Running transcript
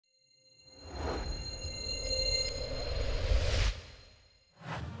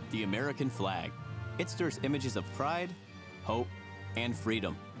the American flag. It stirs images of pride, hope, and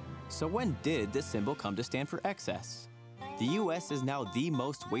freedom. So when did this symbol come to stand for excess? The U.S. is now the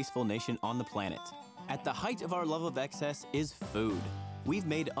most wasteful nation on the planet. At the height of our love of excess is food. We've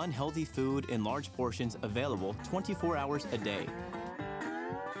made unhealthy food in large portions available 24 hours a day.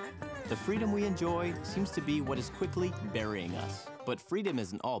 The freedom we enjoy seems to be what is quickly burying us. But freedom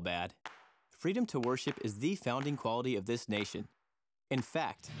isn't all bad. Freedom to worship is the founding quality of this nation. In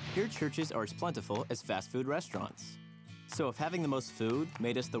fact, here churches are as plentiful as fast food restaurants. So if having the most food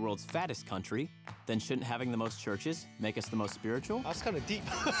made us the world's fattest country, then shouldn't having the most churches make us the most spiritual? That's kind of deep.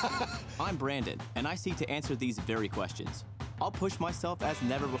 I'm Brandon, and I seek to answer these very questions. I'll push myself as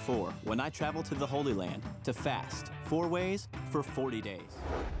never before when I travel to the Holy Land to fast 4 ways for 40 days.